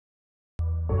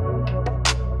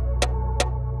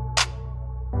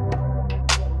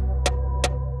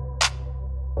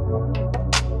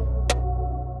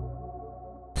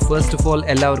first of all,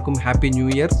 എല്ലാവർക്കും happy new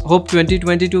year. Hope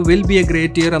 2022 will be a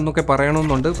great year എന്നൊക്കെ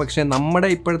പറയണമെന്നുണ്ട്. പക്ഷേ നമ്മുടെ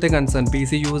ഇപ്പോഴത്തെ കൺസേൺ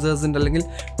PC യൂസേഴ്സിൻ്റെ അല്ലെങ്കിൽ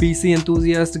PC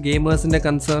enthusiast ഗെയിമേഴ്സിൻ്റെ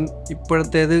കൺസേൺ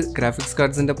ഇപ്പോഴത്തേത് ഗ്രാഫിക്സ്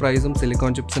കാർഡ്സിൻ്റെ പ്രൈസും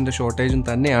സിലിക്കോൺ ചിപ്സിൻ്റെ ഷോർട്ടേജും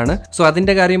തന്നെയാണ്. സോ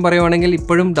അതിൻ്റെ കാര്യം പറയുവാണെങ്കിൽ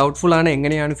ഇപ്പോഴും ഡൗട്ട്ഫുൾ ആണ്,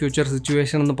 എങ്ങനെയാണ് ഫ്യൂച്ചർ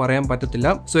സിറ്റുവേഷൻ എന്ന് പറയാൻ പറ്റത്തില്ല.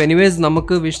 സോ എനിവേസ്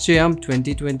നമുക്ക് വിഷ് ചെയ്യാം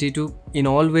 2022 in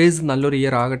always നല്ലൊരു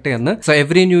ഇയർ ആകട്ടെ എന്ന്. So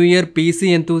every new year PC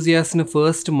enthusiastന്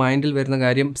first മൈൻഡിൽ വരുന്ന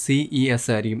കാര്യം CES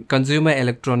ആയിരിക്കും, കൺസ്യൂമർ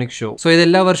ഇലക്ട്രോണിക് ഷോ. സോ ഇത്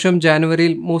എല്ലാ വർഷവും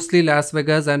ജാനുവരിയിൽ മോസ്റ്റ്ലി ലാസ്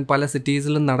വെഗാസ് ആൻഡ് പല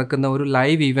സിറ്റീസിലും നടക്കുന്ന ഒരു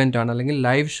ലൈവ് ഇവന്റ് ആണ്, അല്ലെങ്കിൽ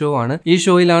ലൈവ് ഷോ ആണ്. ഈ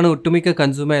ഷോയിലാണ് ഒട്ടുമിക്ക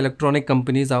കൺസ്യൂമർ ഇലക്ട്രോണിക്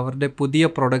കമ്പനീസ് അവരുടെ പുതിയ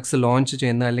പ്രൊഡക്ട്സ് ലോഞ്ച്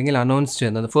ചെയ്യുന്നത് അല്ലെങ്കിൽ അനൗൺസ്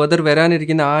ചെയ്യുന്നത്. ഫർദർ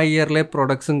വരാനിരിക്കുന്ന ആ ഇയറിലെ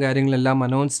പ്രൊഡക്ട്സും കാര്യങ്ങളെല്ലാം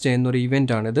അനൗൺസ് ചെയ്യുന്ന ഒരു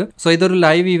ഇവന്റ് ആണിത്. സോ ഇതൊരു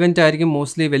ലൈവ് ഇവന്റ് ആയിരിക്കും,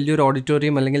 മോസ്റ്റ്ലി വലിയൊരു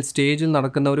ഓഡിറ്റോറിയം അല്ലെങ്കിൽ സ്റ്റേജിൽ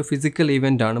നടക്കുന്ന ഒരു ഫിസിക്കൽ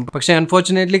ഇവന്റ് ആണ്. പക്ഷേ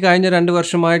അൺഫോർച്ചുനേറ്റ്ലി കഴിഞ്ഞ 2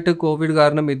 വർഷമായിട്ട് കോവിഡ്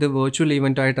കാരണം ഇത് വെർച്വൽ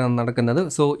ഇവന്റ് ആയിട്ടാണ് നടക്കുന്നത്.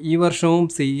 സോ ഈ വർഷവും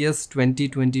CES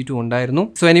 2022 ഉണ്ടായിരുന്നു.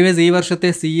 സോ എനിവേസ് ഈ വർഷത്തെ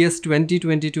CES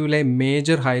 2022ലെ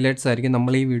മേജർ ഹൈലൈറ്റ്സ് ആയിരിക്കും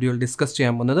നമ്മൾ ഈ വീഡിയോയിൽ ഡിസ്കസ്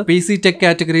ചെയ്യാൻ പോകുന്നത്. PC ടെക്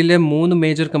കാറ്റഗറിയിലെ 3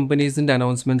 മേജർ കമ്പനീസിന്റെ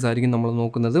അനൗൺസ്മെന്റ്സ് ആയിരിക്കും നമ്മൾ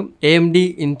നോക്കുന്നത്. AMD,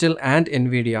 Intel and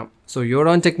Nvidia. So you're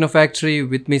on Techno Factory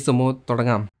with me Sumo.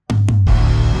 തുടങ്ങാം.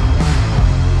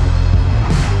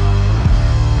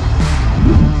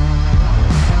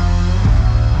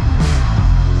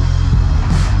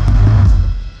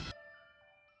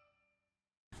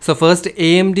 So first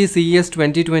AMD CES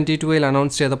 2022ൽ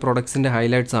announce ചെയ്ത പ്രൊഡക്ട്സിന്റെ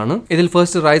ഹൈലൈറ്റ്സ് ആണ്. ഇതിൽ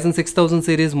first Ryzen 6000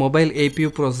 series mobile APU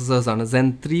processors ആണ്. Zen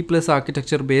 3+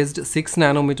 ആർക്കിടെക്ചർ ബേസ്ഡ് 6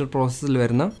 നാനോമീറ്റർ പ്രോസസ്സിൽ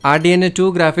വരുന്ന RDNA 2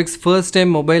 graphics first time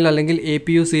mobile അല്ലെങ്കിൽ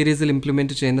APU സീരീസിൽ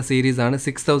implement ചെയ്യുന്ന സീരീസ് ആണ്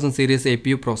 6000 സീരീസ്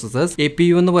APU പ്രോസസ്സേഴ്സ്.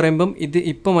 APU എന്ന് പറയുമ്പോൾ ഇത്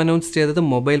ഇപ്പം അനൗൺസ് ചെയ്തത്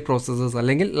മൊബൈൽ പ്രോസസ്സേഴ്സ്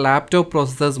അല്ലെങ്കിൽ ലാപ്ടോപ്പ്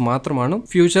പ്രോസസ്സേഴ്സ് മാത്രമാണ്.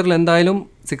 ഫ്യൂച്ചറിൽ എന്തായാലും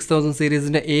 6000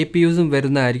 സീരീസിന്റെ APUസും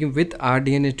വരുന്നതായിരിക്കും വിത്ത്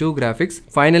RDNA 2 ഗ്രാഫിക്സ്.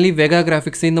 ഫൈനലി വെഗ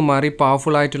ഗ്രാഫിക്സിൽ നിന്ന് മാറി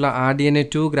പവർഫുൾ ആയിട്ടുള്ള RDNA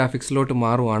 2 ഗ്രാഫിക്സിലോട്ട്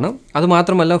മാറുവാണ്. അത്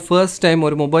മാത്രമല്ല ഫസ്റ്റ് ടൈം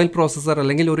ഒരു മൊബൈൽ പ്രോസസ്സർ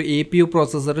അല്ലെങ്കിൽ ഒരു APU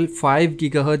പ്രോസസ്സറിൽ 5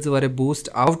 GHz വരെ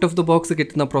boost out of the box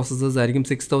കിട്ടുന്ന പ്രോസസ്സേഴ്സ് ആയിരിക്കും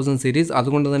 6000 സീരീസ്.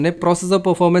 അതുകൊണ്ട് തന്നെ പ്രോസസ്സർ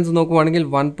പെർഫോമൻസ് നോക്കുവാണെങ്കിൽ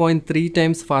 1.3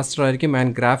 ടൈംസ് ഫാസ്റ്റർ ആയിരിക്കും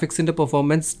ആൻഡ് ഗ്രാഫിക്സിന്റെ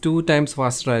പെർഫോമൻസ് 2 ടൈംസ്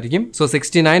ഫാസ്റ്റർ ആയിരിക്കും. സോ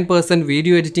 69%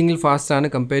 വീഡിയോ എഡിറ്റിംഗിൽ ഫാസ്റ്റ്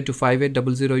ആണ് compared to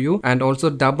 5800U and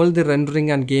also double the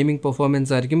rendering and gaming performance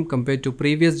ആയിരിക്കും compared to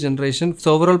previous generation. So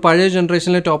overall പഴയ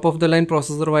ജനറേഷനിലെ top of the line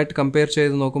പ്രോസസ്സറുമായിട്ട് compare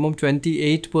ചെയ്ത് നോക്കുമ്പോൾ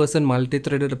 28% multi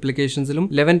threaded അപ്ലിക്കേഷൻസിലും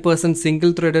 11% single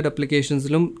threaded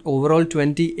അപ്ലിക്കേഷൻസിലും overall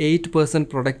 28%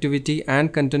 productivity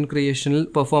and content ക്രിയേഷനിൽ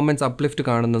performance uplift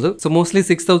കാണുന്നത്. So mostly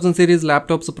 6000 series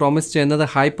laptops promise ചെയ്യുന്നത്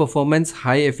high performance,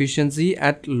 high efficiency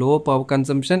at low power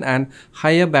consumption and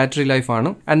higher battery life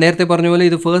ആണ്. And നേരത്തെ പറഞ്ഞ പോലെ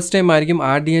ഇത് first time ആയിരിക്കും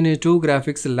RDNA 2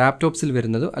 ഗ്രാഫിക്സ് ലാപ്ടോപ്സിൽ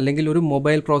വരുന്നത് അല്ലെങ്കിൽ ഒരു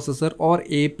മൊബൈൽ പ്രോസസ്സർ ഓർ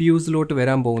APUസിലോട്ട്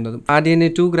വരാൻ പോകുന്നത്. RDNA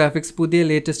 2 ഗ്രാഫിക്സ് പുതിയ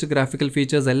ലേറ്റസ്റ്റ് ഗ്രാഫിക്കൽ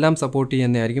ഫീച്ചേഴ്സ് എല്ലാം സപ്പോർട്ട്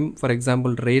ചെയ്യുന്നതായിരിക്കും. For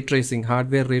example ray tracing,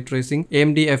 hardware ray tracing,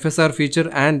 AMD FSR feature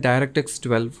and DirectX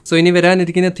 12. So ഇനി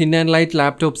വരാനിരിക്കുന്ന thin and light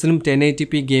ലാപ്ടോപ്സിലും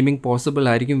 1080p gaming possible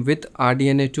ആയിരിക്കും വിത്ത്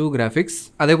RDNA 2 ഗ്രാഫിക്സ്.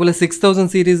 അതേപോലെ 6000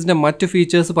 സീരീസിന്റെ മറ്റ്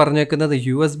ഫീച്ചേഴ്സ് പറഞ്ഞേക്കുന്നത്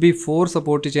USB 4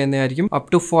 സപ്പോർട്ട് ചെയ്യുന്നതായിരിക്കും. Up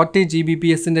to 40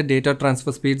 Gbps data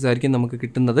transfer speeds ആയിരിക്കും നമുക്ക്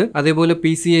കിട്ടുന്നത്. അതേപോലെ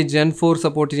PCIe Gen 4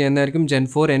 സപ്പോർട്ട് ചെയ്യുന്നതായിരിക്കും. Gen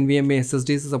 4 NVMe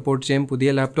SSDs സപ്പോർട്ട് ചെയ്യും പുതിയ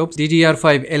ലാപ്ടോപ്സ്.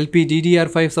 DDR5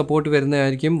 LPDDR5 സപ്പോർട്ട്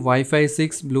വരുന്നതായിരിക്കും. Wi-Fi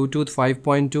 6, Bluetooth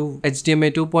 5.2, HDMI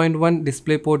 2.1,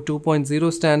 DisplayPort 2.0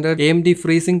 standard, AMD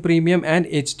FreeSync Premium and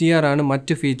HDR ആണ്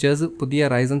മറ്റ് ഫീച്ചേഴ്സ് പുതിയ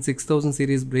Ryzen 6000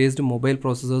 series based mobile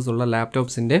processors ഉള്ള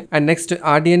ലാപ്ടോപ്സിന്റെ. And next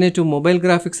RDNA 2 mobile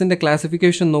ഗ്രാഫിക്സിന്റെ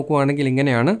classification നോക്കുവാണെങ്കിൽ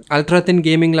ഇങ്ങനെയാണ്. Ultra thin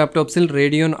gaming ലാപ്ടോപ്സിൽ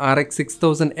Radeon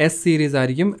RX6000S series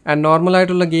ആയിരിക്കും. And normal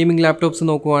ആയിട്ടുള്ള gaming laptops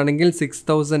നോക്കുവാണെങ്കിൽ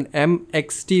 6000M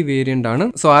XT variant ആണ്.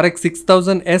 So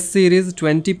RX6000S series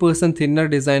 20% thinner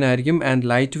design ആയിരിക്കും ആൻഡ്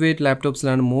ലൈറ്റ് വെയ്റ്റ്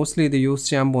ലാപ്ടോപ്സിലാണ് മോസ്റ്റ്ലി ഇത് use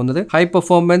ചെയ്യാൻ പോകുന്നത്. ഹൈ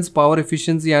പെർഫോമൻസ്, പവർ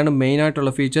എഫിഷ്യൻസി ആണ് മെയിൻ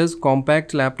ആയിട്ടുള്ള ഫീച്ചേഴ്സ്.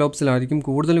 കോമ്പാക്ട് ലാപ്ടോപ്സിലായിരിക്കും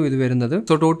കൂടുതലും ഇത് വരുന്നത്.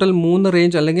 സോ ടോട്ടൽ 3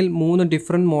 റേഞ്ച് അല്ലെങ്കിൽ 3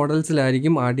 ഡിഫറെന്റ്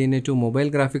മോഡൽസിലായിരിക്കും RDNA 2 മൊബൈൽ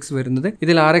ഗ്രാഫിക്സ് വരുന്നത്.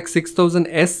 ഇതിൽ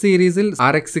RX6000S സീരീസിൽ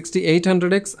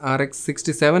RX6800X,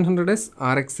 RX6700S,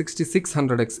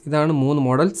 RX6600X ഇതാണ് 3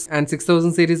 മോഡൽസ്. ആൻഡ്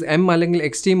 6000 സീരീസ് M അല്ലെങ്കിൽ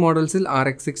XT മോഡൽസിൽ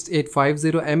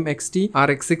RX6850M XT,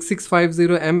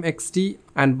 RX6650M XT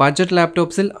and budget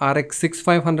ലാപ്ടോപ്സിൽ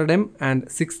RX6500M and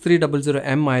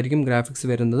 6300M ആയിരിക്കും ഗ്രാഫിക്സ്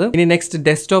വരുന്നത്. ഇനി നെക്സ്റ്റ്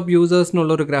ഡെസ്ക്ടോപ്പ്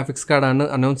യൂസേഴ്സിനുള്ള ഒരു ഗ്രാഫിക്സ് കാർഡാണ്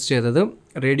അനൗൺസ് ചെയ്തത്.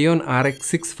 Radeon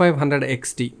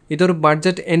RX6500XT. ഇതൊരു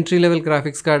budget entry level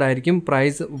graphics card ആയിരിക്കും.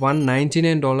 പ്രൈസ്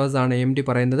 $199 ആണ് AMD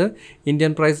പറയുന്നത്.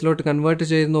 ഇന്ത്യൻ പ്രൈസിലോട്ട് കൺവേർട്ട്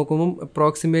ചെയ്ത് നോക്കുമ്പോൾ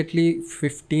അപ്രോക്സിമേറ്റ്ലി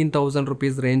 15,000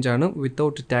 rupees റേഞ്ച് ആണ്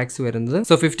വിത്തൗട്ട് ടാക്സ് വരുന്നത്.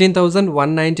 സോ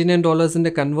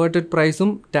 $15,199 കൺവേർട്ടഡ്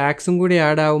പ്രൈസും ടാക്സും കൂടി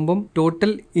ആഡ് ആകുമ്പോൾ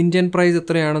ടോട്ടൽ ഇന്ത്യൻ പ്രൈസ്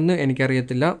എത്രയാണെന്ന്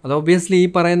എനിക്കറിയത്തില്ല. അത് ഒബ്വിയസ്ലി ഈ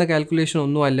പറയുന്ന കാൽക്കുലേഷൻ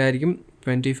ഒന്നും അല്ലായിരിക്കും.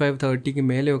 25-30ക്ക്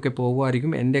മേലെയൊക്കെ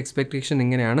പോകുമായിരിക്കും. എൻ്റെ എക്സ്പെക്ടേഷൻ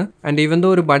ഇങ്ങനെയാണ്. ആൻഡ് ഈവൻ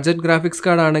ദോ ഒരു ബഡ്ജറ്റ് ഗ്രാഫിക്സ്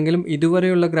കാർഡ് ആണെങ്കിലും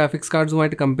ഇതുവരെയുള്ള ഗ്രാഫിക്സ്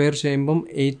കാർഡ്സുമായിട്ട് കമ്പയർ ചെയ്യുമ്പം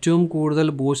ഏറ്റവും കൂടുതൽ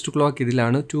ബൂസ്റ്റ് ക്ലോക്ക്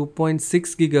ഇതിലാണ്.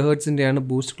 2.6 GHz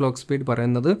ബൂസ്റ്റ് ക്ലോക്ക് സ്പീഡ്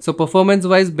പറയുന്നത്. So performance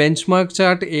wise bench mark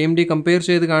chart AMD compare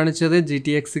ചെയ്ത് കാണിച്ചത്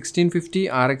GTX 1650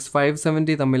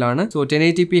 RX570 തമ്മിലാണ്. So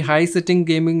 1080p high setting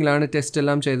ഗെയിമിംഗിലാണ് test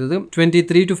എല്ലാം ചെയ്തത്.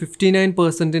 23 to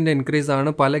 59% ഇൻക്രീസ് ആണ്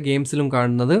പല ഗെയിംസിലും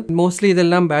കാണുന്നത്. മോസ്റ്റ്ലി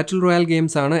ഇതെല്ലാം ബാറ്റിൽ റോയൽ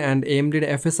ഗെയിംസ് ആണ്. ആൻഡ് AMDയുടെ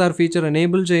FSR ഫീച്ചർ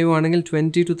എനേബിൾ ചെയ്യുവാണെങ്കിൽ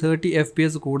 20 to 30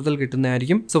 FPS കൂടുതൽ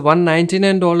കിട്ടുന്നതായിരിക്കും. സോ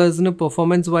 $199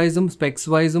 പെർഫോമൻസ് വൈസും സ്പെക്സ്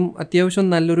വൈസും അത്യാവശ്യം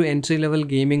നല്ലൊരു entry level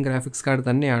gaming graphics card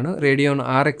തന്നെയാണ്. Radeon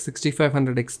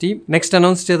RX6500 നെക്സ്റ്റ്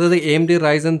അനൗൺസ് ചെയ്തത് AMD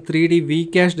Ryzen 3D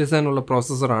V-Cache design ഉള്ള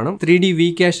പ്രോസസർ ആണ്. 3D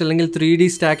V-Cache അല്ലെങ്കിൽ 3D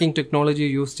സ്റ്റാക്കിംഗ് ടെക്നോളജി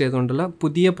യൂസ് ചെയ്തുകൊണ്ടുള്ള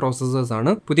പുതിയ പ്രോസസേഴ്സ്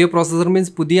ആണ്. പുതിയ പ്രോസസർ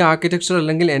മീൻസ് പുതിയ ആർക്കിടെക്ചർ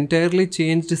അല്ലെങ്കിൽ എൻറ്റയർലി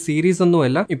ചേഞ്ച്ഡ് സീരീസ്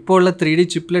ഒന്നുമല്ല. ഇപ്പോൾ ഉള്ള 3D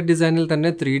ചിപ്ലെറ്റ് ഡിസൈനിൽ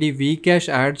തന്നെ 3D V-Cache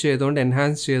ആഡ് ചെയ്തുകൊണ്ട്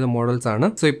എൻഹാൻസ് ചെയ്ത മോഡൽസ് ആണ്.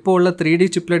 സോ ഇപ്പോൾ ഉള്ള 3D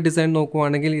ചിപ്ലെറ്റ് ഡിസൈൻ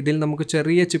നോക്കുവാണെങ്കിൽ ഇതിൽ നമുക്ക്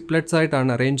ചെറിയ ചിപ്ലെറ്റ്സ്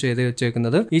ആയിട്ടാണ് അറേഞ്ച് ചെയ്ത്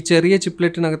വെച്ചേക്കുന്നത്. ഈ ചെറിയ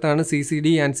ചിപ്ലെറ്റിനകത്താണ് CCD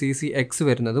ആൻഡ് CCX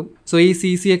വരുന്നതും. സോ ഈ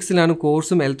CCX-ലാണ്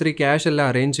കോഴ്സും L3 ക്യാഷ് എല്ലാം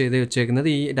അറേഞ്ച് ചെയ്ത് വെച്ചേക്കുന്നത്.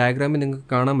 ഈ ഡയഗ്രാമിൽ നിങ്ങൾക്ക്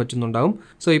കാണാൻ പറ്റുന്നുണ്ടാവും.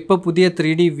 സോ ഇപ്പോൾ പുതിയ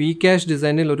 3D V-Cache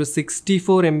ഡിസൈനിൽ ഒരു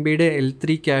 64 MB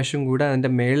L3 ക്യാഷും കൂടെ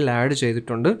അതിൻ്റെ മേളിൽ ആഡ്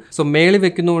ചെയ്തിട്ടുണ്ട്. സോ മേളിൽ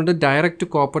വെക്കുന്നതുകൊണ്ട് direct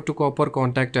copper to copper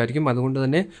contact ആയിരിക്കും. അതുകൊണ്ട്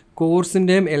തന്നെ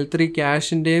കോഴ്സിൻ്റെയും L3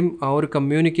 ക്യാഷിൻ്റെയും ആ ഒരു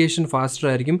കമ്മ്യൂണിക്കേഷൻ ഫാസ്റ്റർ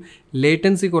ആയിരിക്കും.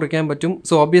 ലേറ്റൻസി കുറയ്ക്കാൻ പറ്റും.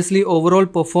 സോ ഒബ്വിയസ്ലി ഓവറോൾ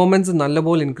പെർഫോമൻസ്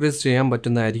നല്ലപോലെ ഇൻക്രീസ് ചെയ്യാൻ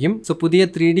പറ്റുന്നതായിരിക്കും. സോ പുതിയ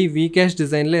 3D V-Cache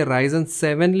ഡിസൈനിലെ Ryzen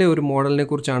 7 ഒരു മോഡലിനെ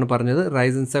കുറിച്ചാണ് പറഞ്ഞത്.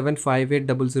 Ryzen 7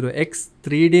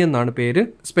 5800X3D എന്നാണ് പേര്.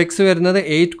 സ്പെക്സ് വരുന്നത്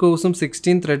 8 കോഴ്സും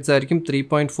 16 ത്രെഡ്സ് ആയിരിക്കും.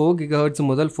 3.4 GHz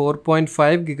മുതൽ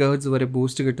 4.5 GHz വരെ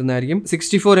ബൂസ്റ്റ് കിട്ടുന്നതായിരിക്കും.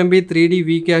 64 MB 3D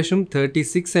V-Cacheഉം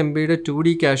 36 MB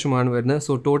 2D ക്യാഷുമാണ് വരുന്നത്.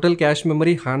 So total cache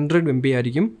memory 100 MB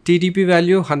ആയിരിക്കും. TDP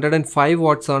വാല്യൂ 105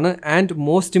 വാട്ട്സ് ആണ്. And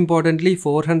most importantly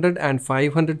 400 and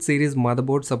 500 series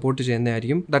motherboard support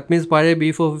ചെയ്യുന്നതായിരിക്കും. ദാറ്റ് മീൻസ് പഴയ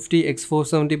B450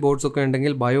 X470 ബോർഡ്സ് ഒക്കെ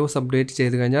ഉണ്ടെങ്കിൽ ബയോസ് അപ്ഡേറ്റ്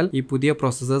ചെയ്ത് കഴിഞ്ഞാൽ ഈ പുതിയ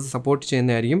പ്രോസസ്സേഴ്സ് സപ്പോർട്ട്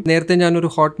ചെയ്യുന്നതായിരിക്കും. നേരത്തെ ഞാനൊരു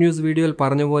ഹോട്ട് ന്യൂസ് വീഡിയോയിൽ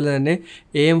പറഞ്ഞ പോലെ തന്നെ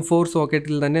AM4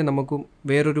 സോക്കറ്റിൽ തന്നെ നമുക്ക്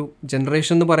വേറൊരു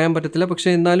ജനറേഷൻ എന്ന് പറയാൻ പറ്റത്തില്ല, പക്ഷേ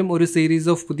എന്നാലും ഒരു സീരീസ്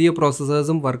ഓഫ് പുതിയ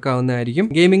പ്രോസസ്സേഴ്സും വർക്ക് ആവുന്നതായിരിക്കും.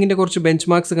 ഗെയിമിങ്ങിന്റെ കുറച്ച് ബെഞ്ച്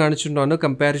മാർക്സ് കാണിച്ചിട്ടുണ്ടാണ്.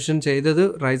 കമ്പാരിസൺ ചെയ്തത്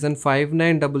Ryzen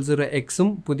 5900Xഉം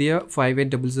പുതിയ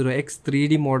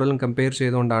 5800X3D മോഡലും കമ്പയർ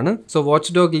ചെയ്തുകൊണ്ടാണ്. സോ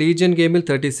വാച്ച് ഡോഗ് ലീജിയൻ ഗെയിമിൽ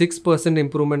 36%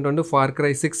 ഇംപ്രൂവ്മെന്റ് ഉണ്ട്. Far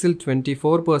cry 6ൽ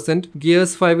 24%,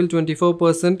 gears 5ൽ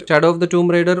 24%, shadow of the ടൂം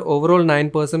rider overall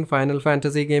 9%, final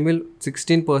fantasy ഗെയിമിൽ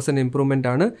 16% ഇംപ്രൂവ്മെന്റ്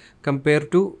ആണ് കമ്പയർ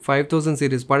ടു 5000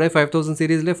 സീരീസ്. പഴയ 5000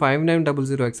 സീരീസിലെ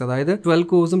 5900X അതായത് 12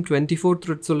 കോഴ്സും 24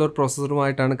 ത്രെഡ്സ് ഉള്ള ഒരു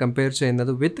പ്രോസസറുമായിട്ടാണ് കമ്പയർ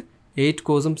ചെയ്യുന്നത് വിത്ത് 8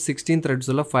 കോഴ്സും 16 ത്രെഡ്സ്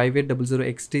ഉള്ള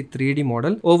 5800X3D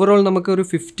മോഡൽ. ഓവറോൾ നമുക്ക് ഒരു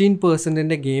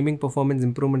 15% ഗെയിമിംഗ് പെർഫോമൻസ്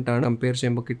ഇംപ്രൂവ്മെന്റ് ആണ് കമ്പയർ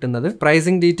ചെയ്യുമ്പോൾ കിട്ടുന്നത്.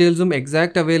 പ്രൈസിംഗ് ഡീറ്റെയിൽസും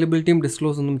എക്സാക്ട് അവൈലബിലിറ്റിയും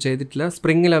ഡിസ്ക്ലോസ് ഒന്നും ചെയ്തിട്ടില്ല.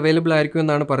 സ്പ്രിംഗിൽ അവൈലബിൾ ആയിരിക്കും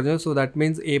എന്നാണ് പറഞ്ഞത്. So that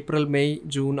means April, May,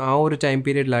 June ആ ഒരു ടൈം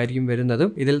പീരീഡിലായിരിക്കും വരുന്നത്.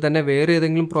 ഇതിൽ തന്നെ വേറെ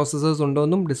ഏതെങ്കിലും പ്രോസസ്സേഴ്സ് ഉണ്ടോ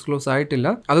എന്നും ഡിസ്ക്ലോസ്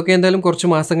ആയിട്ടില്ല. അതൊക്കെ എന്തായാലും കുറച്ച്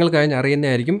മാസങ്ങൾ കഴിഞ്ഞ്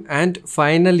അറിയുന്നതായിരിക്കും. ആൻഡ്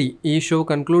ഫൈനലി ഈ ഷോ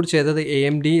കൺക്ലൂഡ് ചെയ്തത്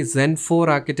AMD Zen4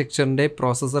 ആർക്കിടെക്ചറിന്റെ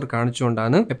പ്രോസസ്സർ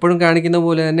കാണിച്ചുകൊണ്ടാണ്. എപ്പോഴും കാണിക്കുന്ന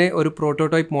പോലെ തന്നെ ഒരു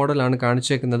പ്രോട്ടോടൈപ്പ് മോഡൽ ആണ്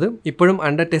കാണിച്ചേക്കുന്നത്. ഇപ്പോഴും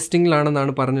അണ്ടർ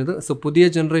ടെസ്റ്റിംഗിലാണെന്നാണ് പറഞ്ഞത്. സോ പുതിയ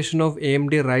generation of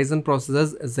AMD Ryzen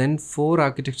processors Zen4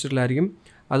 ആർക്കിടെക്ചറിലായിരിക്കും.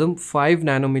 അതും 5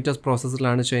 നാനോമീറ്റേഴ്സ്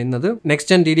പ്രോസസ്സറിലാണ് ചെയ്യുന്നത്.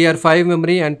 Next gen DDR5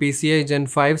 memory and PCI Gen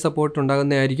 5 support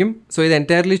ഉണ്ടാകുന്നതായിരിക്കും. So ഇത്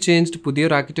എൻറ്റയർലി ചേഞ്ച്ഡ്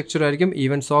പുതിയൊരു ആർക്കിടെക്ചർ ആയിരിക്കും.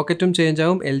 ഈവൻ സോക്കറ്റും ചേഞ്ച്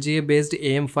ആവും. LGA ബേസ്ഡ്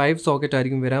AM5 സോക്കറ്റ്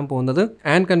ആയിരിക്കും വരാൻ പോകുന്നത്.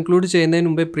 ആൻഡ് കൺക്ലൂഡ് ചെയ്യുന്നതിന്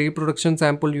മുമ്പേ പ്രീ പ്രൊഡക്ഷൻ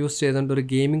സാമ്പിൾ യൂസ് ചെയ്തുകൊണ്ട് ഒരു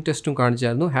ഗെയിമിംഗ് ടെസ്റ്റും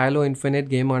കാണിച്ചായിരുന്നു. ഹാലോ ഇൻഫിനിറ്റ്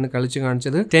ഗെയിമാണ് കളിച്ച്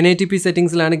കാണിച്ചത്. 1080p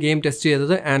സെറ്റിംഗ്സിലാണ് ഗെയിം ടെസ്റ്റ്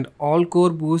ചെയ്തത്. And all core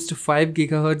boost 5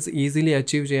 GHz easily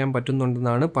achieve ചെയ്യാൻ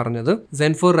പറ്റുന്നുണ്ടെന്നാണ് പറഞ്ഞത്.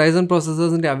 Zen4 Ryzen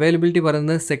പ്രോസസ്സേഴ്സിന്റെ അവൈലബിലിറ്റി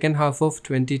പറയുന്നത് സെക്കൻഡ് ഹാഫ് ഓഫ്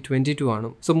 2022 ആണ്.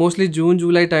 So mostly June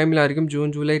July ടൈമിലായിരിക്കും. June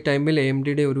July ടൈമിൽ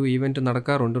AMDയുടെ ഒരു ഇവന്റ്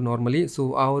നടക്കാറുണ്ട് നോർമലി. സോ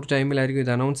ആ ഒരു ടൈമിലായിരിക്കും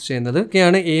ഇത് അനൗൺസ് ചെയ്യുന്നത്.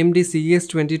 ഒക്കെയാണ് AMD CES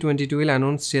 2022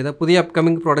 അനൗൺസ് ചെയ്ത പുതിയ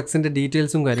അപ്കമിംഗ് പ്രോഡക്ട്സിന്റെ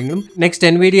ഡീറ്റെയിൽസും കാര്യങ്ങളും.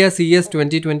 നെക്സ്റ്റ് Nvidia CES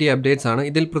 2020 അപ്ഡേറ്റ്സ് ആണ്.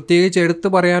 ഇതിൽ പ്രത്യേകിച്ച് എടുത്ത്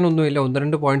പറയാനൊന്നുമില്ല.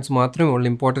 1-2 പോയിന്റ്സ് മാത്രമേ ഉള്ളൂ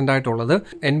ഇമ്പോർട്ടൻ്റ് ആയിട്ടുള്ളത്.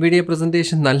 Nvidia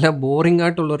പ്രസന്റേഷൻ നല്ല ബോറിംഗ്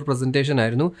ആയിട്ടുള്ള ഒരു പ്രസന്റേഷൻ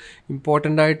ആയിരുന്നു.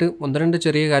 ഇമ്പോർട്ടൻ്റ് ആയിട്ട് 1-2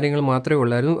 ചെറിയ കാര്യങ്ങൾ മാത്രമേ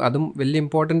ഉള്ളായിരുന്നു. അതും വലിയ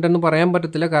ഇമ്പോർട്ടൻ്റ് എന്ന് പറയാൻ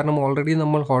പറ്റത്തില്ല. കാരണം ഓൾറെഡി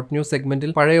നമ്മൾ ഹോട്ട് ന്യൂസ്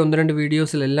സെഗ്മെന്റിൽ പഴയ 1-2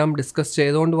 വീഡിയോസിലെല്ലാം ഡിസ്കസ്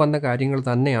ചെയ്തുകൊണ്ട് വന്ന കാര്യങ്ങൾ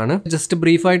തന്നെയാണ്. ജസ്റ്റ്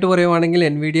ബ്രീഫായിട്ട് പറയുവാണെങ്കിൽ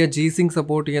Nvidia G-Sync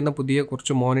സപ്പോർട്ട് ചെയ്യുന്ന പുതിയ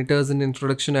കുറച്ച് മോണിറ്റേഴ്സിന്റെ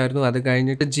ഇൻട്രൊഡക്ഷൻ ആയിരുന്നു. അത്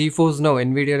കഴിഞ്ഞിട്ട് GeForce Now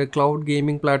Nvidia'യുടെ cloud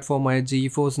gaming പ്ലാറ്റ്ഫോമായ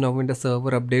GeForce Nowന്റെ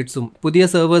server അപ്ഡേറ്റ്സും പുതിയ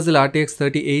സെർവേഴ്സിൽ RTX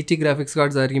 3080 ഗ്രാഫിക്സ്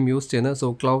കാർഡ്സ് ആയിരിക്കും യൂസ് ചെയ്യുന്നത്. സോ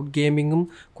ക്ലൗഡ് ഗെയിമിംഗും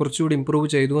കുറച്ചുകൂടി ഇംപ്രൂവ്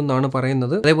ചെയ്തു എന്നാണ്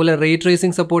പറയുന്നത്. അതേപോലെ റേ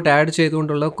ട്രേസിംഗ് സപ്പോർട്ട് ആഡ്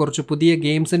ചെയ്തുകൊണ്ടുള്ള കുറച്ച് പുതിയ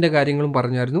ഗെയിംസിന്റെ കാര്യങ്ങളും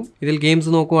പറഞ്ഞായിരുന്നു. ഇതിൽ ഗെയിംസ്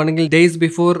നോക്കുവാണെങ്കിൽ days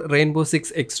before, Rainbow Six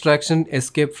Extraction,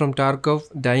 Escape from Tarkov,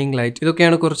 Dying Light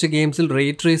ഇതൊക്കെയാണ് കുറച്ച് ഗെയിംസിൽ റേ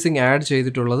ട്രേസിംഗ് ആഡ് ചെയ്ത്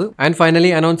ചെയ്തിട്ടുള്ളത്. And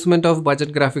finally announcement of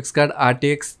budget graphics card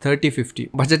RTX 3050.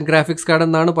 Budget graphics card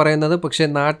എന്നാണ് പറയുന്നത്, പക്ഷേ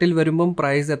നാട്ടിൽ വരുമ്പം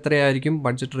പ്രൈസ് എത്രയായിരിക്കും,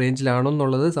 ബഡ്ജറ്റ് റേഞ്ചിലാണോ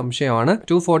എന്നുള്ളത് സംശയമാണ്.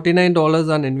 $249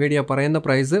 ആണ് Nvidia പറയുന്ന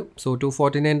പ്രൈസ്. സോ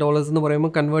 $249 എന്ന്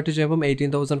പറയുമ്പോൾ കൺവേർട്ട് ചെയ്യുമ്പോൾ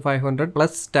 18,500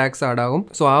 പ്ലസ് ടാക്സ് ആഡ് ആകും.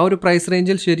 സോ ആ ഒരു പ്രൈസ്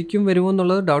റേഞ്ചിൽ ശരിക്കും വരുമോ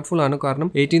എന്നുള്ളത് ഡൗട്ട്ഫുൾ ആണ്. കാരണം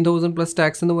 18,000 പ്ലസ്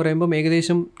ടാക്സ് എന്ന് പറയുമ്പോൾ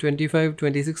ഏകദേശം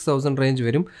 25,000-26,000 റേഞ്ച്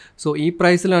വരും. സോ ഈ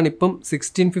പ്രൈസിലാണ് ഇപ്പം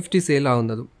 1650 സെയിൽ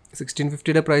ആവുന്നത്.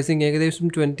 1650യുടെ പ്രൈസിങ് ഏകദേശം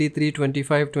 23,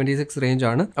 25, 26 റേഞ്ച്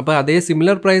ആണ്. അപ്പോൾ അതേ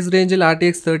സിമിലർ പ്രൈസ് റേഞ്ചിൽ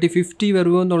RTX 3050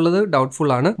 വരുമോ എന്നുള്ളത്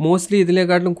ഡൗട്ട്ഫുൾ ആണ്. മോസ്റ്റ്ലി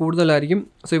ഇതിനെക്കാട്ടിലും കൂടുതലായിരിക്കും.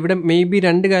 സോ ഇവിടെ മേ ബി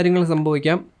രണ്ട് കാര്യങ്ങൾ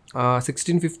സംഭവിക്കാം.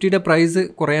 1650യുടെ പ്രൈസ്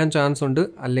കുറയാൻ ചാൻസ് ഉണ്ട്,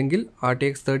 അല്ലെങ്കിൽ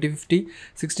RTX 3050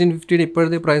 1650യുടെ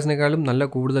ഇപ്പോഴത്തെ പ്രൈസിനേക്കാളും നല്ല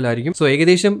കൂടുതലായിരിക്കും. സോ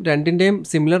ഏകദേശം രണ്ടിൻ്റെയും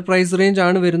സിമിലർ പ്രൈസ് റേഞ്ച്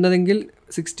ആണ് വരുന്നതെങ്കിൽ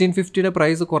 1650യുടെ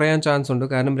പ്രൈസ് കുറയാൻ ചാൻസ് ഉണ്ട്.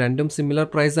 കാരണം രണ്ടും സിമിലർ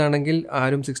പ്രൈസ് ആണെങ്കിൽ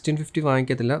ആരും 1650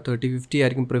 വാങ്ങിക്കത്തില്ല, 3050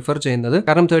 ആയിരിക്കും പ്രിഫർ ചെയ്യുന്നത്.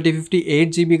 കാരണം 3050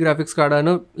 8GB ഗ്രാഫിക്സ്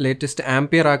കാർഡാണ്. ലേറ്റസ്റ്റ്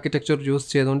ആംപിയർ ആർക്കിടെക്ചർ യൂസ്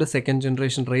ചെയ്തുകൊണ്ട് സെക്കൻഡ്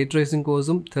ജനറേഷൻ റേ ട്രേസിംഗ്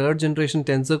കോഴ്സും തേർഡ് ജനറേഷൻ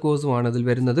ടെൻസർ കോഴ്സും ആണ് ഇതിൽ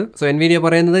വരുന്നത്. സോ Nvidia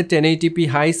പറയുന്നത് 1080p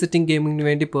ഹൈ സെറ്റിംഗ് ഗെയിമിംഗിന്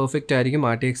വേണ്ടി പെർഫെക്റ്റ് ആയിരിക്കും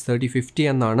RTX 3050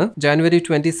 എന്നാണ്. January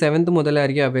 27th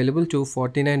മുതലായിരിക്കും available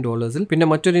 $249. പിന്നെ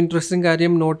മറ്റൊരു ഇൻട്രസ്റ്റിംഗ്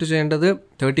കാര്യം നോട്ട് ചെയ്യേണ്ടത്,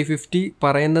 3050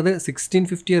 പറയുന്നത്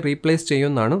 1650 റീപ്ലേസ്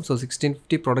ചെയ്യുന്നതാണ്. സോ 1650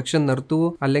 പ്രൊഡക്ഷൻ നിർത്തുവോ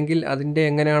അല്ലെങ്കിൽ അതിൻ്റെ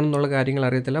എങ്ങനെയാണെന്നുള്ള കാര്യങ്ങൾ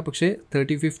അറിയത്തില്ല. പക്ഷേ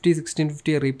 3050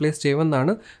 1650 റീപ്ലേസ്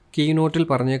ചെയ്യുമെന്നാണ് കീ നോട്ടിൽ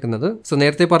പറഞ്ഞേക്കുന്നത്. സോ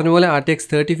നേരത്തെ പറഞ്ഞ പോലെ RTX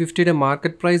 3050യുടെ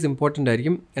മാർക്കറ്റ് പ്രൈസ് ഇമ്പോർട്ടൻ്റ്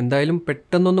ആയിരിക്കും. എന്തായാലും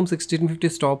പെട്ടെന്നൊന്നും 1650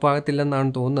 സ്റ്റോപ്പ് ആകത്തില്ലെന്നാണ്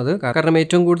തോന്നുന്നത്. കാരണം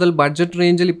ഏറ്റവും കൂടുതൽ ബഡ്ജറ്റ്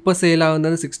റേഞ്ചിൽ ഇപ്പോൾ സെയിൽ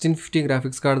ആകുന്നത് 1650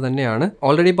 ഗ്രാഫിക്സ് കാർഡ് തന്നെയാണ്.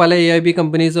 ഓൾറെഡി പല AIB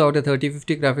കമ്പനീസും അവരുടെ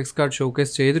 3050 ഗ്രാഫിക്സ് കാർഡ്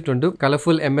ഷോക്കേസ് ചെയ്തിട്ടുണ്ട്.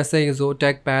 കളർഫുൾ, MSI,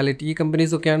 Zotac, Palette ഈ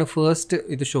കമ്പനീസ് ഒക്കെയാണ് ഫസ്റ്റ്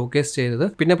ഇത് ഷോക്കേസ് ചെയ്തത്.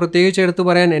 പിന്നെ പ്രത്യേകിച്ച് എടുത്തു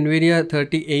പറയാൻ Nvidia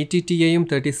 3080 Tiയും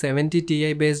 3070 Ti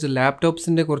ബേസ്ഡ്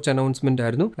ലാപ്ടോപ്സിന്റെ കുറച്ച് അനൗൺസ്മെന്റ്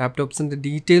ആയിരുന്നു. ലാപ്ടോപ്സിന്റെ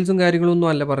ഡീറ്റെയിൽസും കാര്യങ്ങളൊന്നും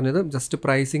അല്ല പറഞ്ഞത്, ജസ്റ്റ്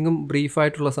പ്രൈസിംഗും ബ്രീഫ്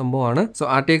ആയിട്ടുള്ള സംഭവമാണ്. So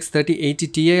RTX 3080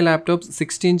 Ti laptops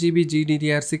 16GB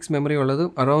GDDR6 memory ഉള്ളത്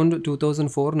അറൌണ്ട്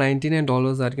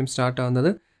 $2,499 ആയിരിക്കും സ്റ്റാർട്ട്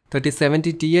ആവുന്നത്.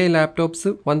 3070 Ti ലാപ്ടോപ്സ്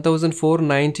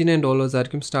 $1,499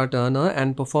 ആയിരിക്കും സ്റ്റാർട്ട് ആവുന്നത്.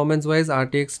 ആൻഡ് പെർഫോമൻസ് വൈസ്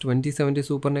RTX 2070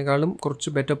 സൂപ്പറിനേക്കാളും കുറച്ച്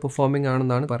ബെറ്റർ പെർഫോമിംഗ്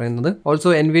ആണെന്നാണ് പറയുന്നത്.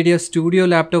 ഓൾസോ Nvidia സ്റ്റുഡിയോ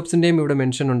ലാപ്ടോപ്സിന്റെയും ഇവിടെ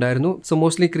മെൻഷൻ ഉണ്ടായിരുന്നു. സോ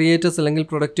മോസ്റ്റ്ലി ക്രിയേറ്റേഴ്സ് അല്ലെങ്കിൽ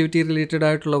പ്രൊഡക്ടിവിറ്റി റിലേറ്റഡ്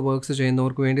ആയിട്ടുള്ള വർക്ക്സ്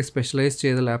ചെയ്യുന്നവർക്ക് വേണ്ടി സ്പെഷ്യലൈസ്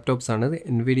ചെയ്ത ലാപ്ടോപ്സ് ആണ്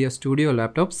Nvidia studio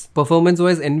laptops. Performance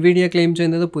wise Nvidia claim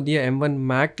ചെയ്യുന്നത് പുതിയ M1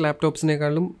 Mac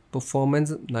ലാപ്ടോപ്സിനേക്കാളും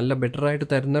പെർഫോമൻസ് നല്ല ബെറ്റർ ആയിട്ട്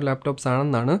തരുന്ന ലാപ്ടോപ്സ്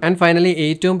ആണെന്നാണ്. ആൻഡ് ഫൈനലി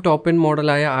ഏറ്റവും ടോപ്പ് എൻഡ്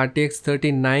മോഡലായ RTX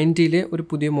 3090യിലെ ഒരു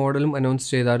പുതിയ മോഡലും അനൗൺസ്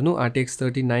ചെയ്തായിരുന്നു, RTX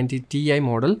 3090 Ti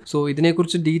മോഡൽ. സോ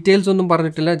ഇതിനെക്കുറിച്ച് ഡീറ്റെയിൽസ് ഒന്നും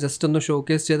പറഞ്ഞിട്ടില്ല, ജസ്റ്റ് ഒന്ന്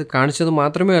ഷോക്കേസ് ചെയ്ത് കാണിച്ചത്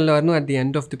മാത്രമേ അല്ലായിരുന്നു at the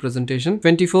end of the presentation.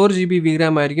 24GB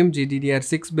VRAM ആയിരിക്കും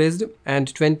GDDR6 ബേസ്ഡ്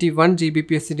ആൻഡ് 21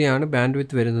 Gbps ആണ് ബാൻഡ്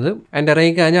വിത്ത് വരുന്നത്. ആൻഡ്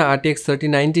ഇറങ്ങി കഴിഞ്ഞാൽ RTX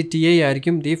 3090 Ti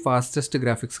ആയിരിക്കും the fastest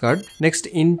graphics card.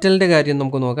 Next ഇന്റലിന്റെ കാര്യം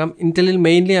നമുക്ക് നോക്കാം. ഇന്റലിൽ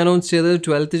മെയിൻലി അനൗൺസ് ചെയ്തത്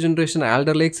 12th ജനറേഷൻ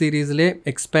ആൽഡർ ലേക്ക് സീരീസിലെ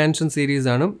എക്സ്പാൻഷൻ സീരീസ്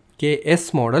ആണ്. KS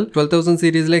മോഡൽ 12,000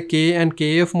 സീരീസിലെ K ആൻഡ്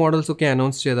KF മോഡൽസ് ഒക്കെ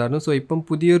അനൗൺസ് ചെയ്തായിരുന്നു. സോ ഇപ്പം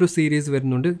പുതിയൊരു സീരീസ്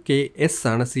വരുന്നുണ്ട്, KS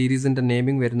ആണ് സീരീസിന്റെ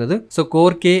നെയിമിംഗ് വരുന്നത്. സോ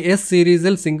കോർ KS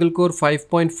സീരീസിൽ സിംഗിൾ കോർ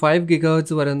 5.5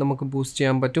 GHz വരെ നമുക്ക് ബൂസ്റ്റ്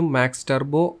ചെയ്യാൻ പറ്റും. മാക്സ്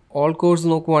ടർബോ ഓൾ കോഴ്സ്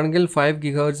നോക്കുവാണെങ്കിൽ 5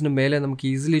 GHz മേലെ നമുക്ക്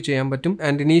ഈസിലി ചെയ്യാൻ പറ്റും.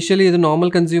 ആൻഡ് ഇനീഷ്യലി ഇത് നോർമൽ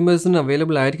കൺസ്യൂമേഴ്സിന്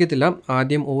അവൈലബിൾ ആയിരിക്കത്തില്ല,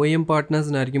 ആദ്യം OEM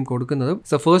പാർട്ട്നേഴ്സിനായിരിക്കും കൊടുക്കുന്നത്.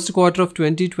 So first quarter of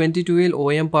 2022ൽ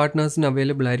OEM പാർട്ട്നേഴ്സിന്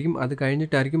available ആയിരിക്കും, അത്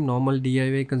കഴിഞ്ഞിട്ടായിരിക്കും നോർമൽ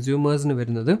DIY കൺസ്യൂമേഴ്സിന്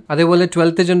വരുന്നത്. അതേപോലെ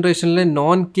 12th ജനറേഷനിലെ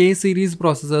non K series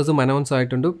പ്രോസസ്സേഴ്സും announce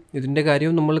ആയിട്ടുണ്ട്. ഇതിന്റെ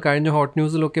കാര്യം നമ്മൾ കഴിഞ്ഞ ഹോട്ട്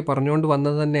ന്യൂസിലൊക്കെ പറഞ്ഞുകൊണ്ട്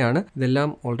വന്നത് തന്നെയാണ്. ഇതെല്ലാം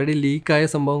ഓൾറെഡി ലീക്കായ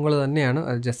സംഭവങ്ങൾ തന്നെയാണ്,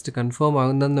 അത് ജസ്റ്റ് കൺഫേം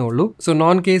ആകുന്നതേ ഉള്ളൂ. സോ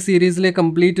നോൺ K സീരീസിലെ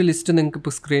കംപ്ലീറ്റ് ലിസ്റ്റ് നിങ്ങൾക്ക്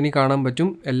ഇപ്പോൾ സ്ക്രീനിൽ കാണാൻ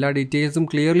പറ്റും. എല്ലാ ഡീറ്റെയിൽസും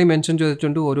ക്ലിയർലി മെൻഷൻ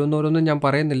ചെയ്തിട്ടുണ്ട്. ഓരോന്നോരോന്നും ഞാൻ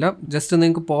പറയുന്നില്ല, ജസ്റ്റ്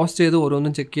നിങ്ങൾക്ക് പോസ്റ്റ് ചെയ്ത്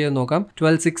ഓരോന്നും ചെക്ക് ചെയ്ത് നോക്കാം.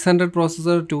 12600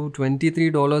 പ്രോസസർ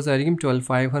 $223 ആയിരിക്കും,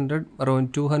 12500 അറൌണ്ട്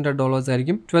 $200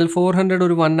 ആയിരിക്കും, 12400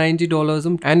 ഒരു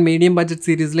 $190 ആൻഡ് മീഡിയം ബഡ്ജറ്റ്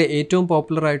സീരീസിലെ ഏറ്റവും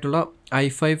പോപ്പുലർ ആയിട്ടുള്ള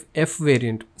i5F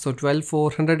വേരിയന്റ്. സോ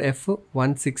 12400F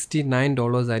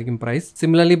 $169 ആയിരിക്കും പ്രൈസ്.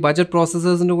 സിമിലർലി ബഡ്ജറ്റ്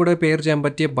പ്രോസസേഴ്സിന്റെ കൂടെ പെയർ ചെയ്യാൻ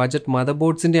പറ്റിയ ബഡ്ജറ്റ്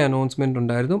മദർബോർഡ്സിന്റെ അനൗൺസ്മെന്റ്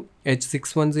ഉണ്ടായിരുന്നു.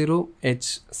 H610,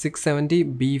 H670,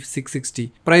 B660.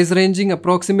 Price ranging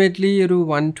approximately ഒരു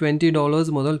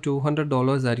 $120 മുതൽ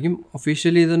 $200 ആയിരിക്കും.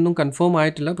 ഒഫീഷ്യലി ഇതൊന്നും കൺഫേം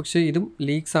ആയിട്ടില്ല, പക്ഷേ ഇതും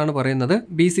ലീക്സ് ആണ് പറയുന്നത്.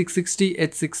 B660,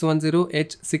 H610,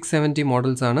 H670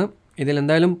 മോഡൽസ് ആണ്. ഇതിൽ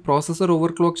എന്തായാലും പ്രോസസർ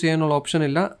ഓവർക്ലോക്ക് ചെയ്യാനുള്ള ഓപ്ഷൻ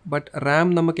ഇല്ല, ബട്ട് റാം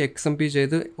നമുക്ക് XMP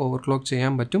ചെയ്ത് ഓവർക്ലോക്ക്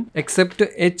ചെയ്യാൻ പറ്റും. Except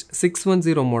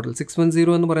H610 model.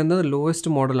 610 എന്ന് പറയുന്നത്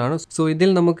ലോവസ്റ്റ് മോഡലാണ്. സോ ഇതിൽ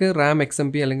നമുക്ക് റാം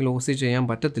XMP അല്ലെങ്കിൽ OC ചെയ്യാൻ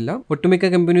പറ്റത്തില്ല.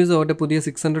 ഒട്ടുമിക്ക കമ്പനീസ് അവരുടെ പുതിയ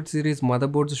 600 സീരീസ്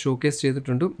മദർബോർഡ്സ് ഷോക്കേസ്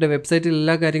ചെയ്തിട്ടുണ്ട്. ഇവിടെ വെബ്സൈറ്റിൽ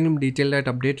എല്ലാ കാര്യങ്ങളും ഡീറ്റെയിൽഡ്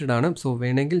ആയിട്ട് അപ്ഡേറ്റഡ് ആണ്. സോ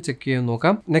വേണമെങ്കിൽ ചെക്ക് ചെയ്യാൻ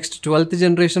നോക്കാം. നെക്സ്റ്റ് 12th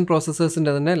ജനറേഷൻ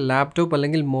പ്രോസസേഴ്സിന്റെ തന്നെ ലാപ്ടോപ്പ്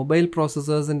അല്ലെങ്കിൽ മൊബൈൽ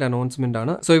പ്രോസസേഴ്സിന്റെ അനൗൺസ്മെന്റ്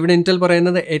ആണ്. സോ ഇവിടെ ഇന്റൽ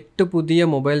പറയുന്നത് 8 പുതിയ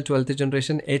mobile 12th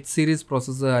generation H series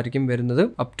processor ആയിരിക്കും ആയിരിക്കും വരുന്നത്.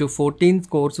 അപ് ടു 14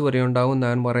 കോഴ്സ് വരെ ഉണ്ടാവും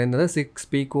എന്നാണ് പറയുന്നത്.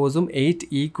 6P കോഴ്സും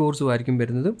 8E കോഴ്സും ആയിരിക്കും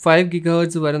വരുന്നത്. 5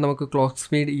 GHz വരെ നമുക്ക് ക്ലോക്ക്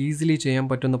സ്പീഡ് ഈസിലി ചെയ്യാൻ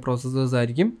പറ്റുന്ന പ്രോസസ്സേഴ്സ്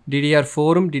ആയിരിക്കും.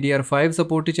 DDR4ഉം DDR5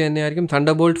 സപ്പോർട്ട് ചെയ്യുന്നതായിരിക്കും.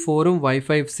 Thunderbolt 4ഉം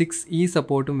Wi-Fi 6E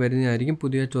സപ്പോർട്ടും വരുന്നതായിരിക്കും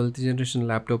പുതിയ 12th ജനറേഷൻ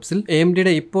ലാപ്ടോപ്സിൽ.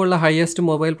 AMDയുടെ ഇപ്പോൾ ഉള്ള ഹയസ്റ്റ്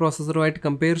മൊബൈൽ പ്രോസസ്സറുമായിട്ട്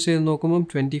കമ്പയർ ചെയ്ത് നോക്കുമ്പോൾ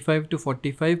 25 to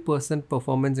 45%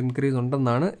 പെർഫോമൻസ് ഇൻക്രീസ്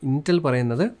ഉണ്ടെന്നാണ് ഇന്റൽ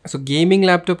പറയുന്നത്. സോ ഗെയിമിംഗ്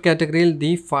ലാപ്ടോപ്പ് കാറ്റഗറിയിൽ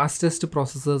ദി ഫാസ്റ്റസ്റ്റ്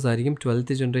പ്രോസസ്സേഴ്സ് ആയിരിക്കും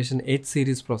 12th generation H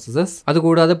series processors.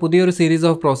 അതുകൂടാതെ പുതിയൊരു സീരീസ്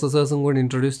ഓഫ് പ്രോസസ്സേഴ്സും കൂടി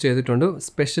ഇൻട്രൊഡ്യൂസ് ചെയ്തിട്ടുണ്ട്.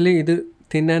 സ്പെഷ്യലി ഇത്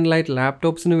തിൻ ആൻഡ് ലൈറ്റ്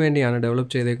ലാപ്ടോപ്സിന് വേണ്ടിയാണ്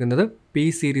ഡെവലപ്പ് ചെയ്തേക്കുന്നത്. P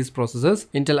series processors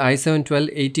Intel i7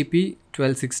 1280p,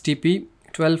 1260p,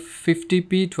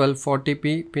 1250p, 1240p,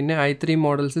 പിന്നെ i3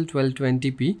 മോഡൽസിൽ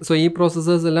 1220p. സോ ഈ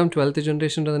പ്രോസസ്സേഴ്സ് എല്ലാം 12th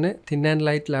ജനറേഷൻ്റെ തന്നെ തിൻ ആൻഡ്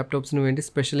ലൈറ്റ് ലാപ്ടോപ്സിന് വേണ്ടി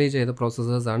സ്പെഷ്യലി ചെയ്ത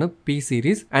പ്രോസസ്സേഴ്സ് ആണ് P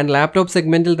സീരീസ്. ആൻഡ് ലാപ്ടോപ്പ്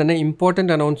സെഗ്മെന്റിൽ തന്നെ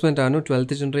ഇമ്പോർട്ടന്റ് അനൗൺസ്മെന്റ് ആണ്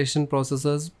 12th ജനറേഷൻ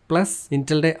പ്രോസസ്സേഴ്സ് പ്ലസ്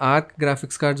ഇന്റലിന്റെ ആർക്ക്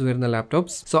ഗ്രാഫിക്സ് കാർഡ്സ് വരുന്ന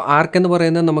ലാപ്ടോപ്സ്. സോ ആർക്ക് എന്ന്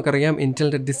പറയുന്നത് നമുക്കറിയാം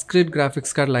ഇന്റലിന്റെ ഡിസ്ക്രീറ്റ്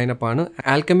ഗ്രാഫിക്സ് കാർഡ് ലൈനപ്പ് ആണ്.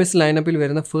 ആൽക്കമിസ്റ്റ് ലൈനപ്പിൽ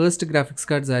വരുന്ന ഫസ്റ്റ് ഗ്രാഫിക്സ്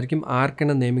കാർഡ്സ് ആയിരിക്കും ആർക്ക്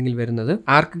എന്ന നെയിമിംഗിൽ വരുന്നത്.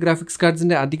 ആർക്ക് ഗ്രാഫിക്സ്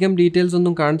കാർഡ്സിന്റെ അധികം ഡീറ്റെയിൽസ്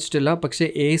ഒന്നും കാണിച്ചിട്ടില്ല. പക്ഷേ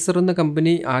ഏസർ എന്ന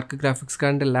കമ്പനി ആർക്ക് ഗ്രാഫിക്സ്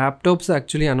കാർഡിന്റെ ലാപ്ടോപ്സ്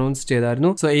ആക്ച്വലി അനൗൺസ്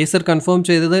ചെയ്തായിരുന്നു. സോ ഏസർ കൺഫേം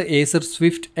ചെയ്തത് ഏസർ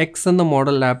സ്വിഫ്റ്റ് എക്സ് എന്ന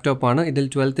മോഡൽ ലാപ്ടോപ്പ് ആണ്. ഇതിൽ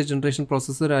 12th ജനറേഷൻ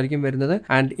പ്രോസസ്സർ ആയിരിക്കും വരുന്നത്.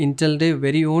 And ഇന്റലിന്റെ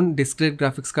very on discrete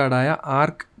graphics കാർഡായ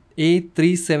arc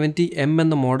A370M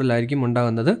എന്ന മോഡലായിരിക്കും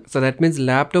ഉണ്ടാകുന്നത്. സോ ദാറ്റ് മീൻസ്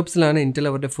ലാപ്ടോപ്സിലാണ് ഇന്റൽ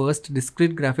അവരുടെ first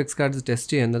discrete graphics cards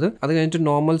test ചെയ്യുന്നത്. അത് കഴിഞ്ഞിട്ട്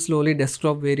നോർമൽ സ്ലോലി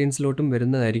ഡെസ്ക്ടോപ്പ് വേരിയൻസിലോട്ടും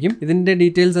വരുന്നതായിരിക്കും. ഇതിന്റെ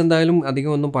ഡീറ്റെയിൽസ് എന്തായാലും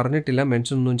അധികം ഒന്നും പറഞ്ഞിട്ടില്ല,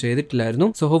 മെൻഷൻ ഒന്നും ചെയ്തിട്ടില്ലായിരുന്നു.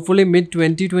 സോ ഹോപ്പ്ഫുള്ളി മിഡ്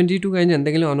 2022 കഴിഞ്ഞ്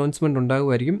എന്തെങ്കിലും അനൗൺസ്മെന്റ്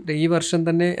ഉണ്ടാകുമായിരിക്കും. ഈ വർഷം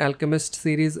തന്നെ ആൽക്കമിസ്റ്റ്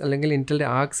സീരീസ് അല്ലെങ്കിൽ ഇന്റലിന്റെ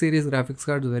ആർക്ക് സീരീസ് ഗ്രാഫിക്സ്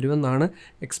കാർഡ് വരുമെന്നാണ്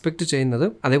എക്സ്പെക്ട് ചെയ്യുന്നത്.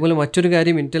 അതേപോലെ മറ്റൊരു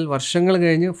കാര്യം, ഇന്റൽ വർഷങ്ങൾ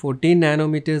കഴിഞ്ഞ് 14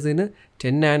 നാനോമീറ്റേഴ്സിന്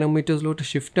 10 നാനോമീറ്റേഴ്സിലോട്ട്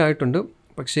ഷിഫ്റ്റ് ആയിട്ടുണ്ട്.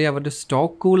 പക്ഷേ അവരുടെ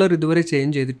സ്റ്റോക്ക് കൂളർ ഇതുവരെ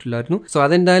ചേഞ്ച് ചെയ്തിട്ടില്ലായിരുന്നു. സോ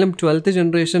അതെന്തായാലും 12th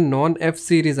generation non F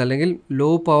series അല്ലെങ്കിൽ ലോ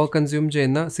പവർ കൺസ്യൂം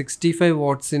ചെയ്യുന്ന 65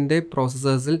 വാട്ട്സിന്റെ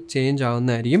പ്രോസസ്സേഴ്സിൽ ചേഞ്ച്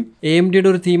ആവുന്നതായിരിക്കും. AMDയുടെ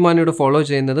ഒരു തീമാണ് ഇവിടെ ഫോളോ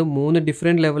ചെയ്യുന്നത്. 3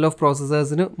 different level of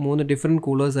പ്രോസസ്സേഴ്സിന് 3 different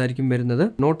coolers ആയിരിക്കും വരുന്നത്.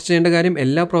 നോട്ട് ചെയ്യേണ്ട കാര്യം,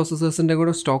 എല്ലാ പ്രോസസ്സേഴ്സിന്റെ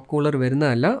കൂടെ സ്റ്റോക്ക് കൂളർ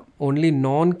വരുന്നതല്ല, ഓൺലി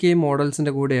നോൺ കെ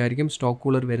മോഡൽസിന്റെ കൂടെ ആയിരിക്കും സ്റ്റോക്ക്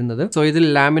കൂളർ വരുന്നത്. സോ ഇതിൽ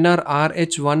ലാമിനാർ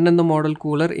RH1 എന്ന model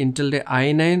cooler ഇന്റലിന്റെ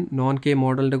i9 non K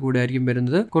മോഡലിന്റെ കൂടെ ആയിരിക്കും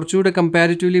വരുന്നത്. കുറച്ചുകൂടെ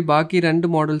കമ്പാരിറ്റീവ്ലി ബാക്കി 2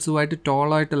 മോഡൽസുമായിട്ട് ടോൾ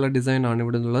ആയിട്ടുള്ള ഡിസൈൻ ആണ്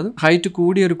ഇവിടെ ഉള്ളത്. ഹൈറ്റ്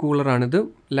കൂടിയ ഒരു കൂളറാണിത്.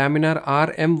 Laminar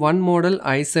RM1 model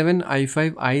i7,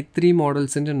 i5, i3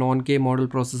 മോഡൽസിന്റെ non K model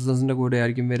പ്രോസസ്സേഴ്സിന്റെ കൂടെ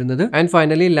ആയിരിക്കും വരുന്നത്. ആൻഡ്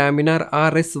ഫൈനലി ലാമിനാർ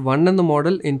RS1 എന്ന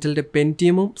മോഡൽ ഇന്റലിന്റെ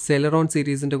പെന്റിയമും സെലറോൺ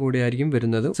സീരീസിന്റെ കൂടെ ആയിരിക്കും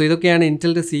വരുന്നത്. സോ ഇതൊക്കെയാണ്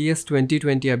ഇന്റലിന്റെ CES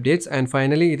 2020 അപ്ഡേറ്റ്സ്. ആൻഡ്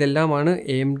ഫൈനലി ഇതെല്ലാമാണ്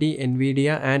AMD,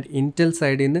 Nvidia ആൻഡ് ഇന്റൽ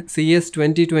സൈഡിൽ നിന്ന് CES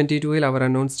 2022 അവർ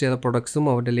അനൗൺസ് ചെയ്ത പ്രൊഡക്ട്സും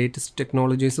അവരുടെ ലേറ്റസ്റ്റ്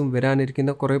ടെക്നോളജീസും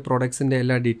വരാനിരിക്കുന്ന കുറെ പ്രൊഡക്ട്സിന്റെ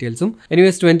എല്ലാ ഡീറ്റെയിൽസും.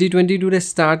 എനിവേസ് 2022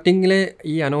 സ്റ്റാർട്ടിങ്ങിലെ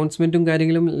ഈ അനൗൺസ്മെന്റും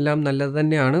കാര്യങ്ങളും എല്ലാം നല്ലത്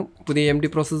തന്നെയാണ്. പുതിയ AMD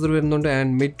പ്രോസസ്സർ വരുന്നുണ്ട്.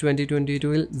 ആൻഡ് മിഡ്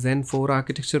 2022 Zen4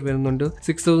 ആർക്കിടെക്ചർ വരുന്നുണ്ട്.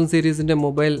 6000 സീരീസിന്റെ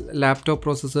മൊബൈൽ ലാപ്ടോപ്പ്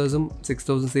പ്രോസസ്സേഴ്സും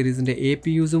 6000 സീരീസിന്റെ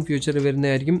APUസും ഫ്യൂച്ചറിൽ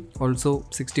വരുന്നതായിരിക്കും. Also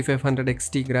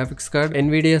 6500X3D graphics card.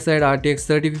 Nvidia side RTX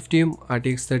 3050യും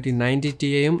RTX 3090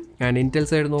 Tiയും. And Intel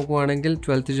side നോക്കുവാണെങ്കിൽ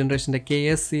 12th ജനറേഷന്റെ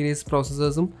KS series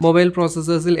പ്രോസസ്സേഴ്സും mobile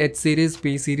പ്രോസസ്സേഴ്സിൽ H series,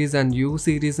 P series and U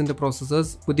സീരീസിന്റെ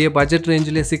പ്രോസസ്സേഴ്സ്. പുതിയ ബജറ്റ്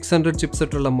റേഞ്ചിലെ 600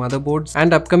 ചിപ്സെറ്റ് ഉള്ള മദർബോർഡ്സ്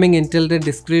and upcoming ഇന്റലിന്റെ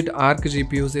discrete arc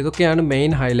GPUs. ഇതൊക്കെയാണ്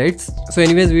main highlights. So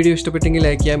anyways video ഇഷ്ടപ്പെട്ടെങ്കിൽ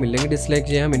like ചെയ്യാം, ഇല്ലെങ്കിൽ dislike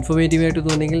ചെയ്യാം. ഇൻഫോർമേറ്റീവ് ആയിട്ട്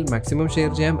തോന്നിയെങ്കിൽ മാക്സിമം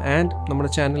ഷെയർ ചെയ്യാം. ആൻഡ്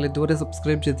നമ്മുടെ ചാനൽ ഇതുവരെ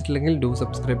സബ്സ്ക്രൈബ് ചെയ്തിട്ടില്ലെങ്കിൽ do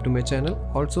subscribe to my channel.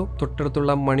 Also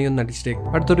തൊട്ടടുത്തുള്ള മണി ഒന്ന് അടിച്ചിട്ടേക്ക്.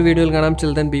 അടുത്തൊരു വീഡിയോയിൽ കാണാം.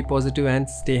 Till then, be positive and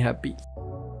stay happy.